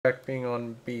Back being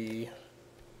on B.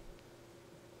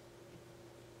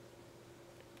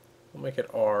 We'll make it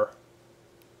R.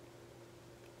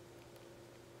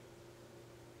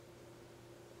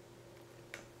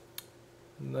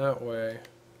 And that way,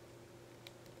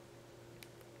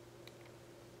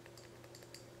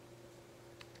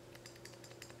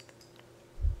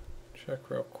 check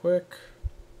real quick.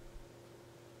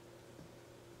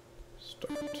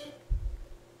 Start.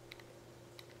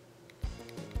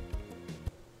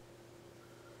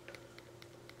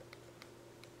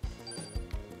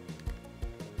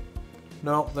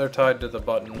 No, they're tied to the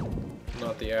button,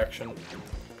 not the action.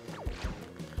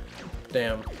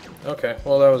 Damn. Okay,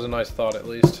 well that was a nice thought at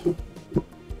least.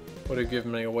 Would have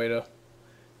given me a way to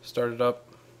start it up.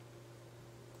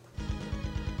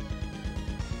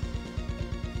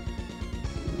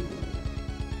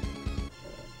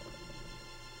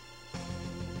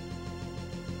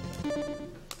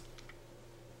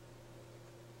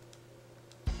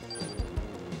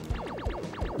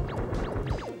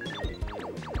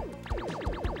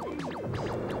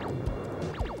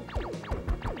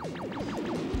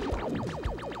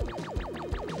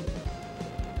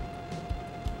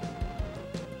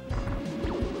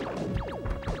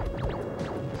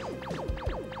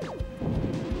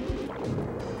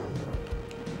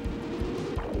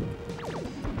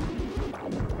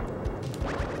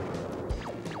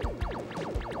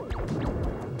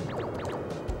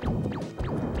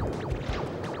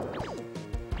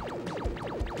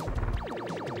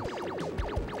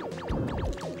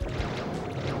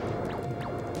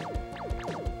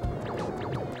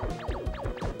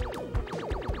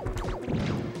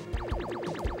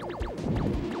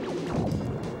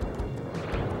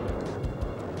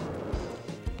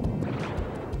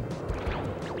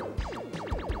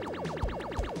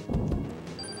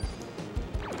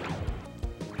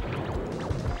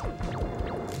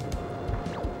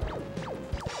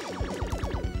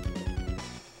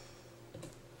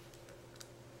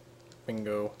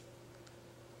 Bingo.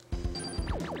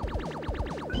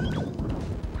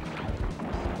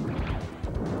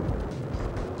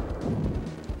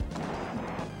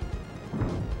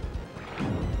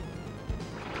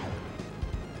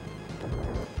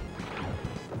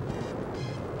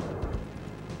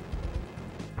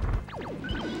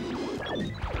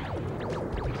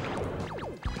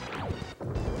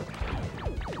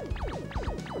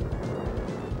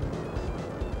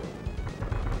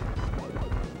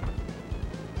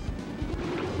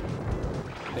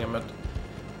 Damn it.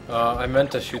 I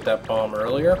meant to shoot that bomb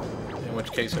earlier, in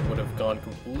which case it would have gone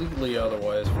completely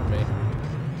otherwise for me.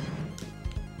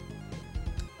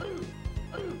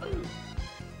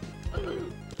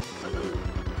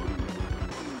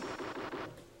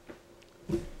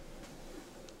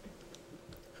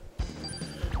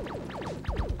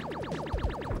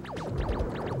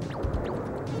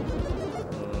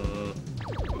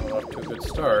 Off to a good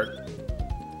start.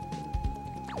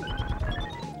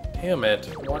 Damn it,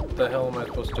 what the hell am I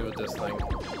supposed to do with this thing?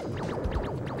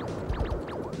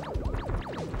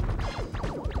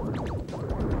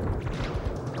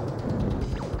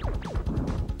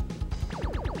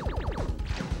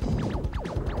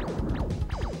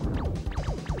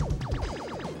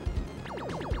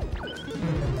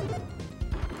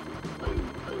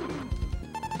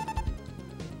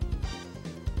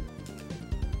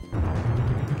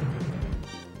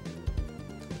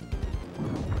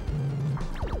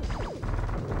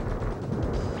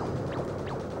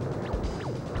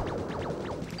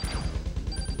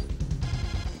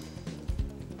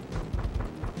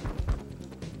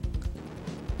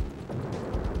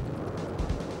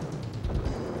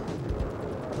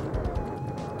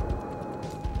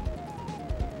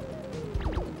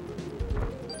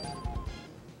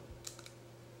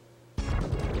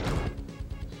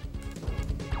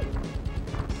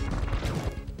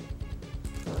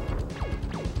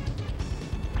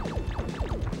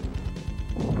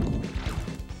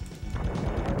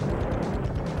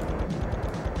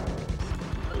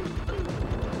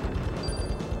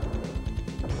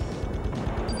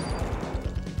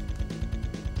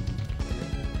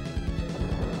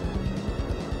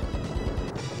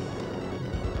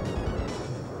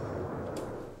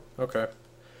 Okay.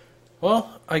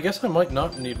 Well, I guess I might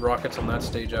not need rockets on that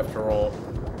stage after all.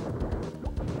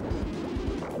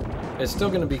 It's still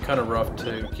going to be kind of rough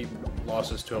to keep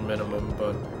losses to a minimum,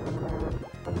 but...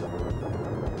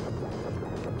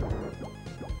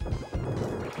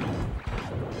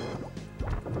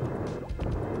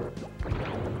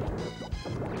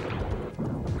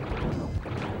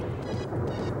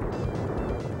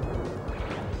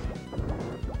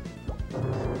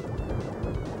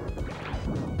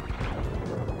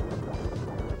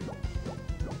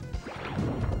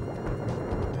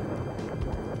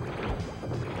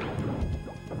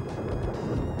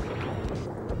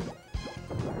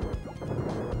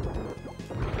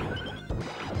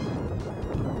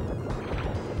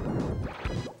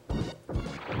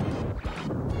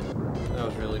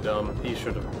 dumb. He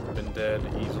should have been dead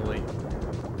easily.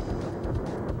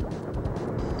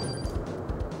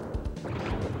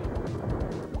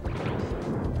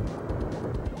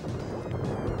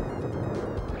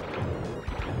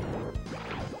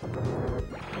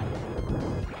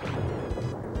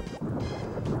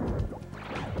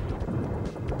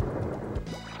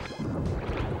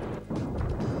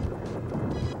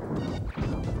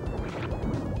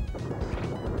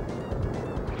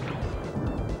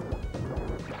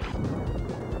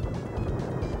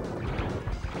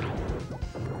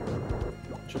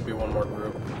 Should be one more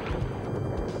group.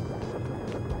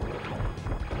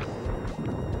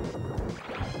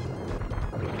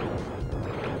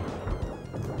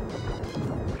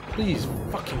 Please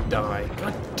fucking die.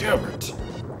 God damn it.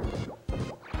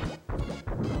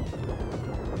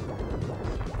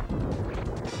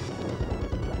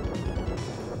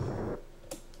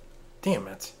 Damn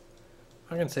it.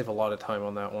 I can save a lot of time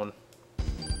on that one.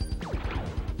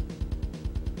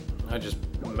 I just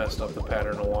messed up the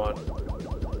pattern a lot.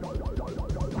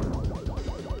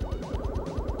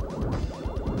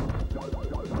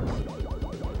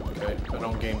 Okay, I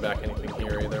don't gain back anything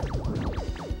here either.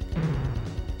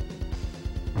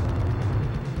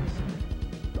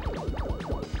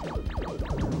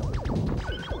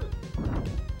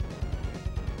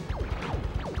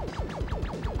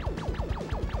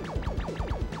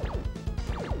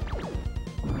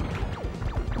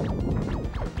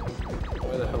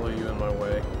 Why the hell are you in my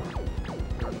way?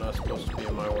 You're not supposed to be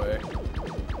in my way.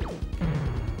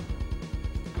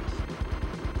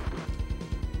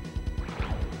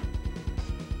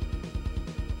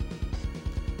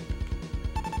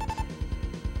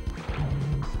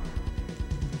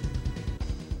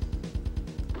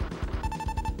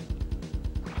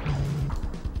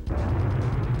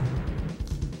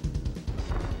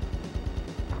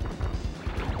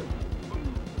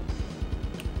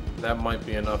 That might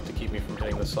be enough to keep me from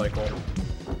hitting the cycle.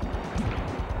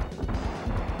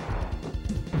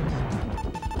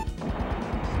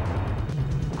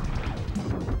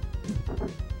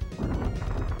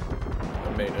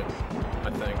 I made it,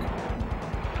 I think.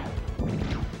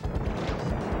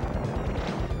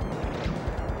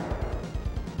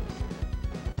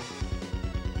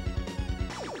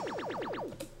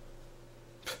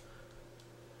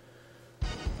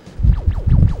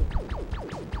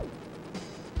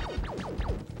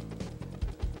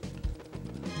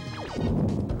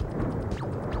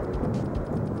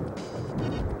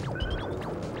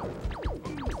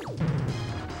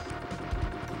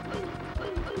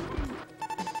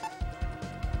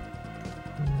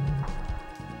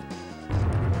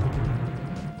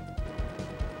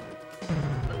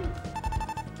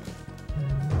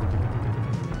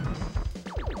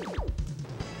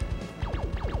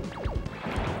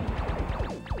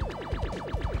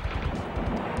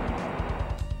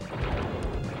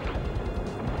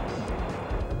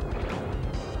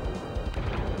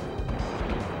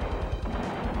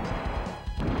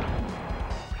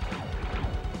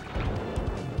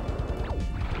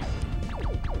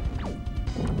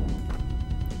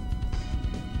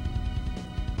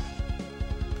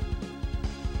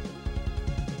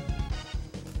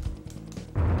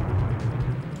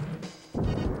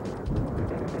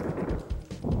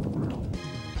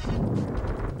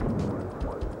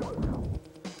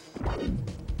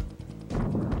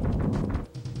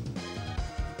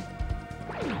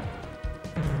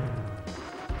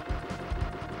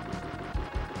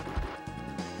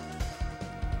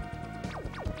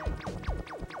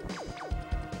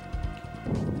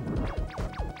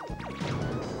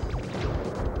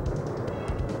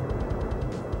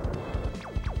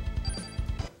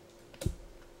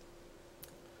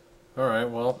 Alright,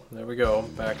 well, there we go.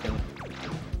 Back in.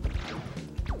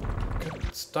 Okay,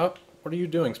 stop. What are you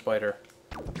doing, Spider?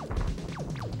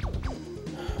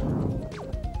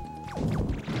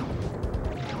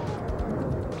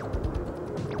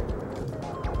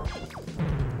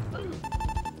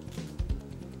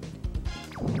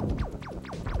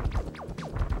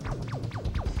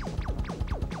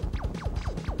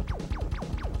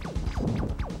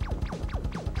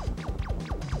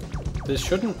 This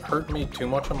shouldn't hurt me too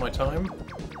much on my time,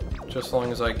 just as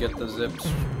long as I get the zips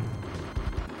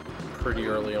pretty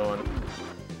early on.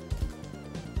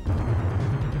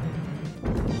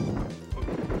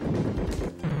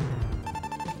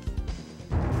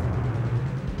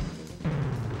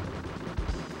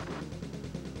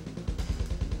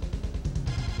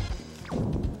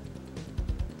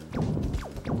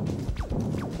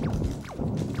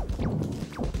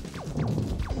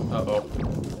 Uh-oh.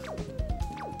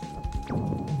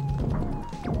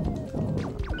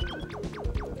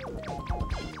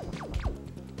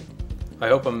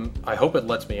 I hope it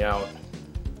lets me out.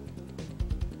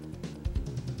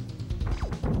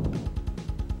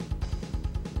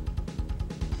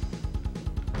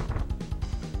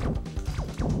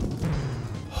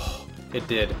 It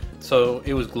did. So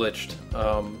it was glitched.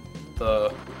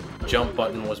 The jump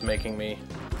button was making me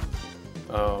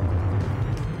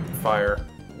fire,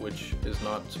 which is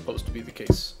not supposed to be the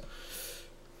case.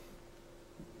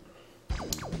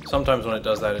 Sometimes when it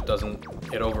does that, it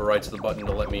overwrites the button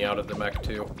to let me out of the mech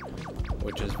too,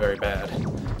 which is very bad,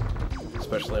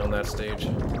 especially on that stage.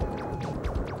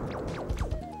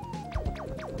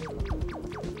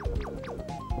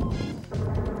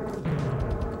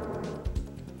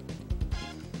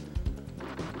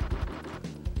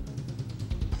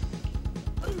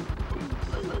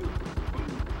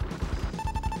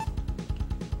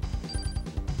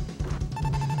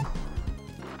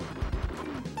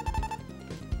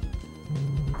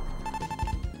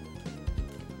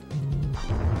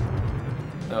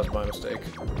 That was my mistake.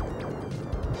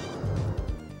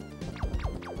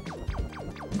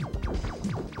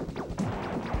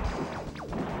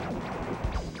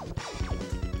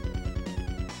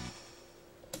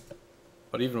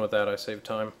 But even with that, I saved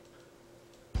time.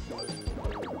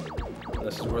 And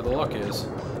this is where the luck is.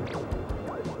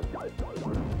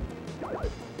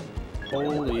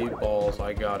 Holy balls,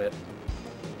 I got it.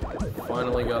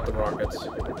 Finally got the rockets.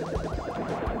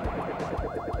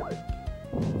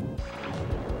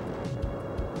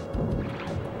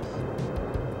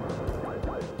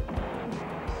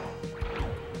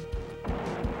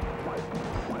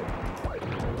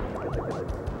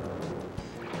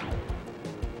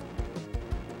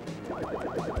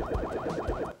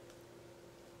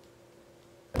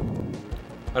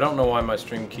 I don't know why my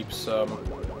stream keeps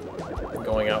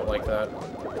going out like that.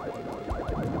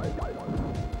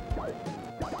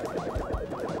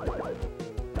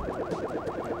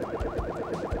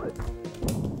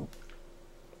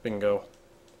 Bingo.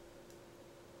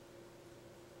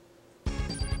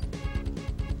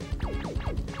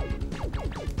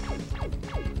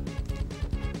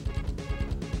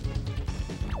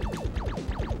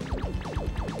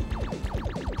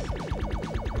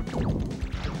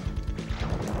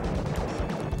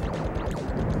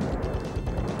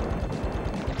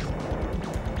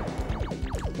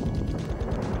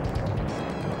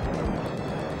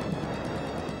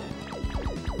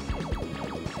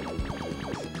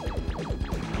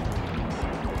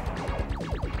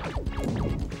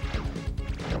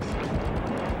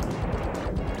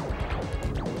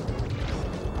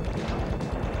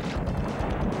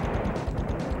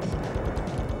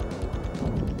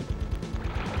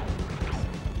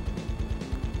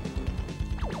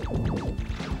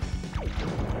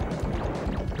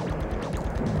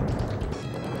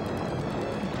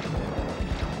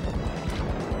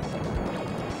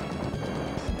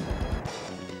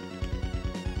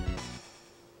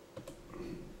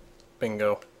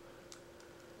 Bingo.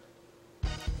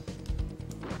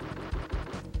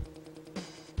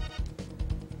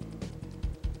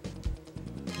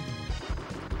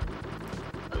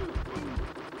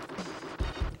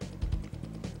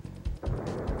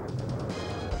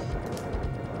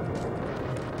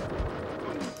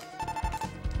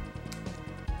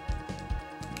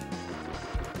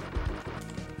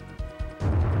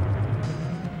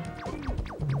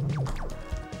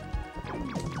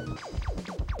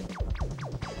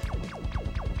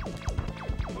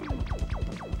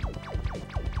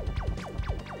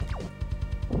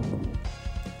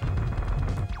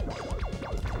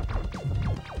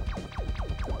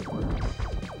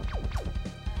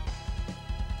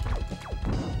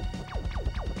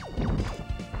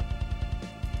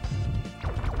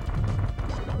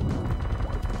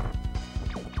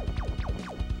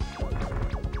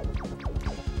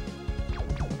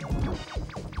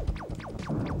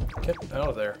 Get out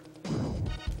of there.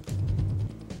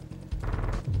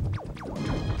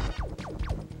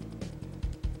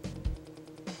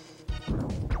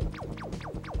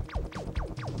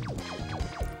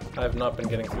 I have not been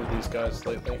getting through these guys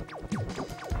lately.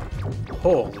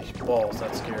 Holy balls,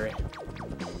 that's scary.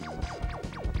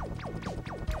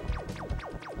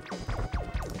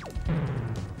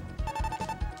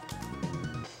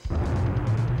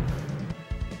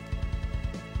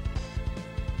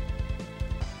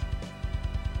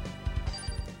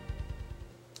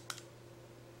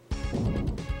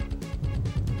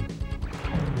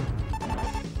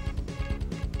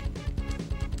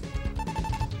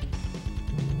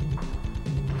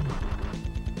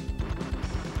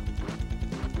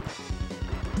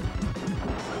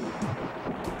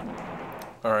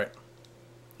 Alright,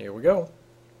 here we go.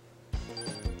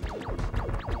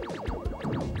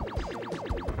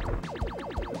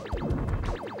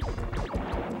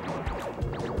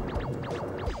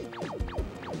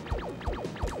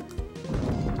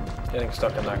 Getting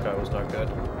stuck in that guy was not good.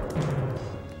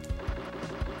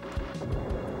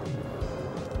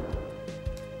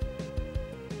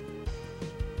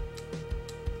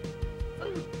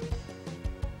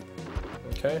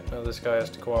 Okay, now this guy has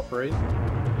to cooperate.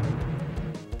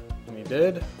 And he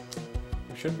did.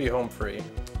 We should be home free.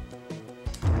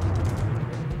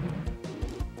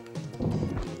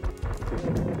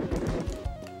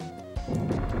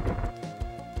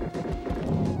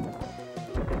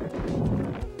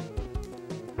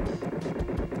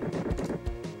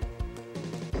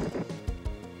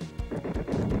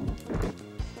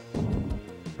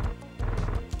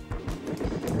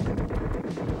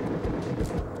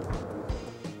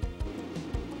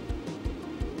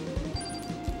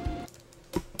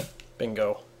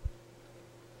 Bingo.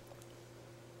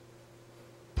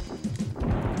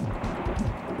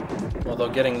 Although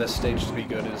getting this stage to be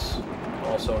good is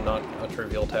also not a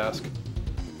trivial task.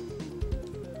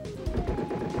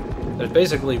 There's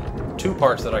basically two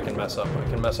parts that I can mess up. I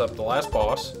can mess up the last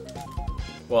boss.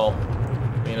 Well,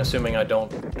 I mean, assuming I don't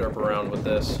derp around with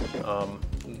this.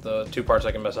 The two parts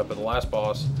I can mess up are the last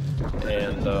boss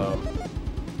and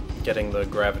getting the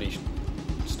gravity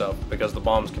stuff, because the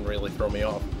bombs can really throw me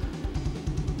off.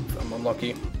 I'm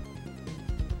unlucky.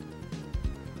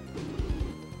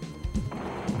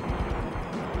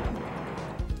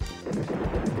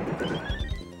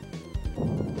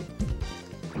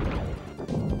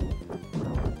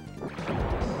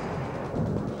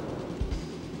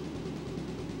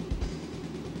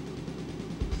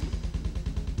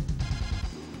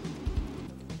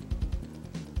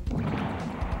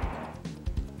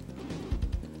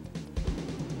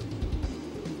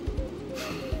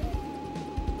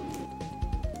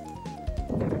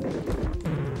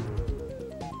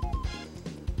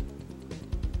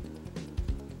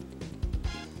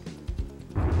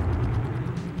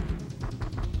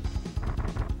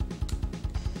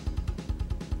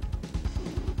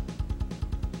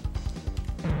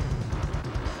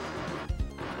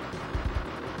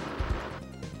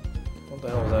 What the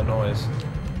hell was that noise?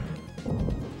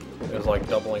 It was like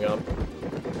doubling up.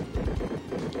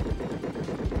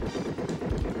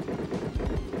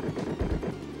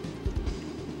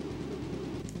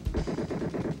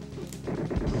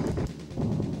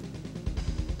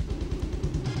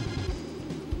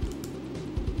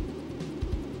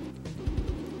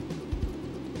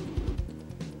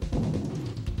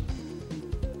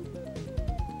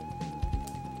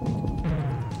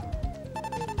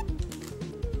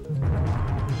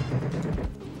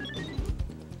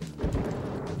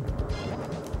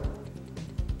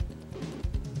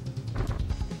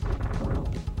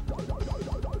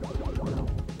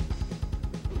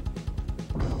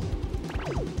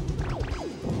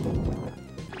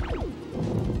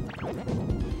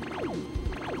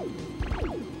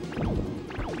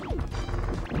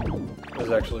 This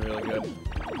is actually really good.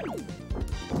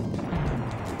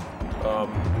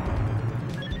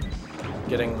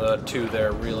 Getting the 2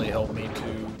 there really helped me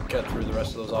to get through the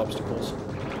rest of those obstacles.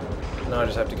 Now I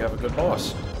just have to have a good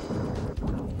boss.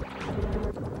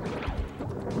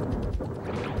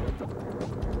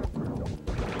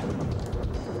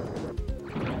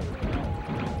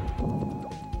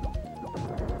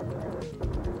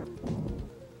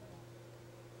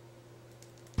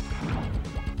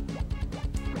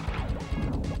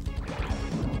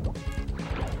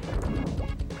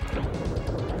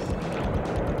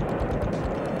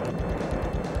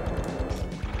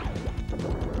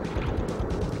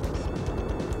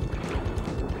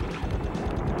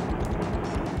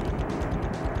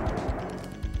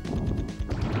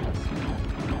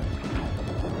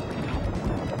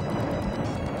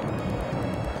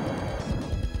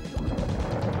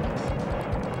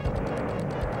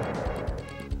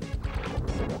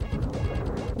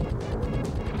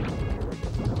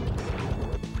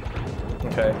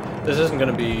 Okay, this isn't going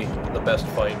to be the best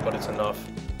fight, but it's enough.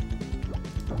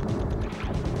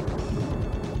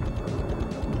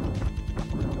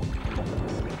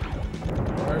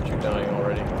 Why aren't you dying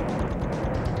already?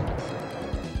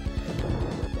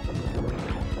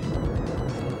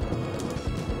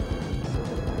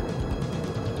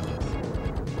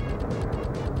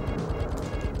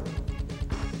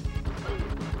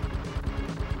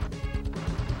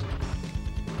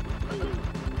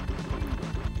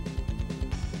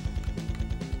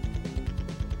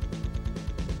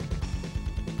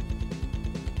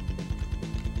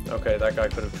 Okay, that guy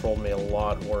could have trolled me a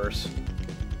lot worse.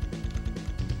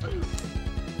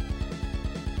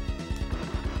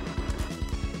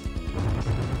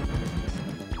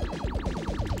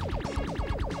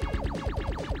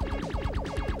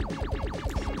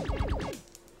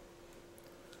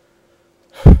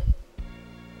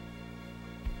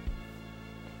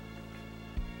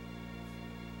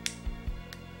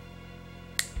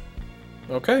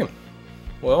 Okay,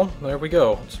 well, there we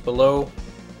go. It's below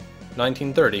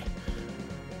 1930.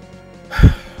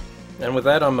 And with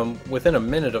that, I'm within a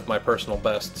minute of my personal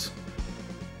bests.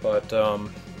 But,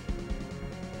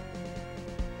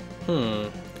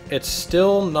 it's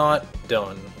still not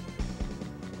done.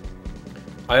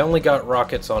 I only got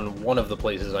rockets on one of the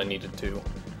places I needed to.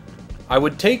 I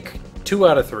would take 2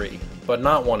 out of 3, but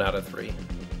not 1 out of 3.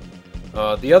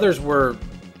 The others were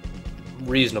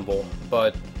reasonable,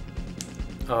 but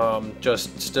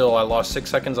just still, I lost 6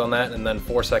 seconds on that, and then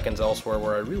 4 seconds elsewhere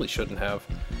where I really shouldn't have.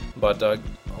 But,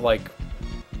 like,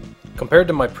 compared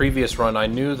to my previous run, I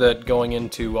knew that going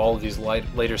into all of these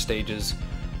later stages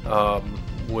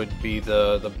would be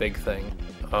the big thing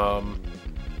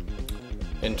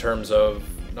in terms of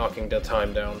knocking the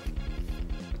time down.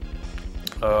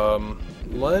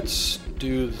 Let's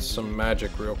do some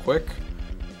magic real quick.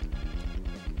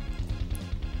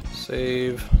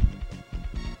 Save.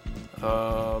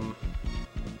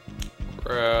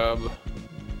 Grab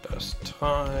best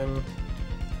time.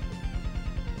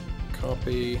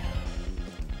 Copy.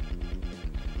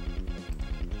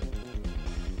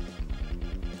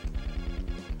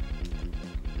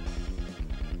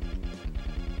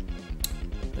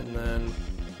 And then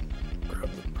grab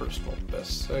the personal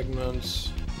best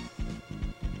segments.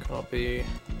 Copy.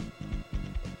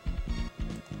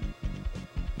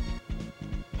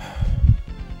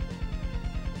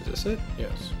 Is this it?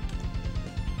 Yes.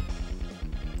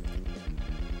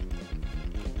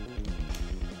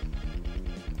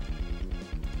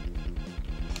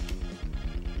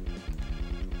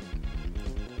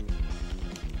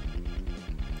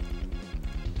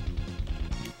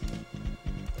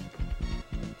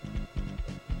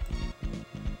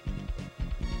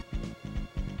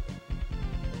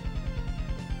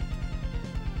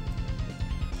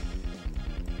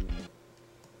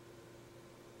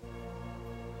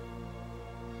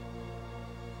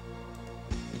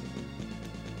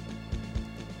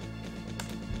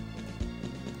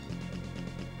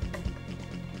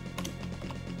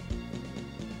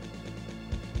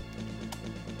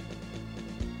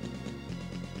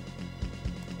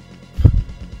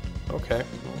 Okay,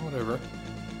 well, whatever.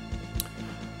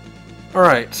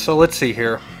 Alright, so let's see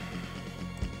here.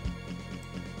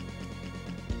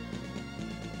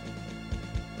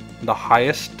 The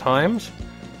highest times?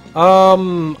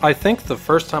 I think the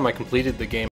first time I completed the game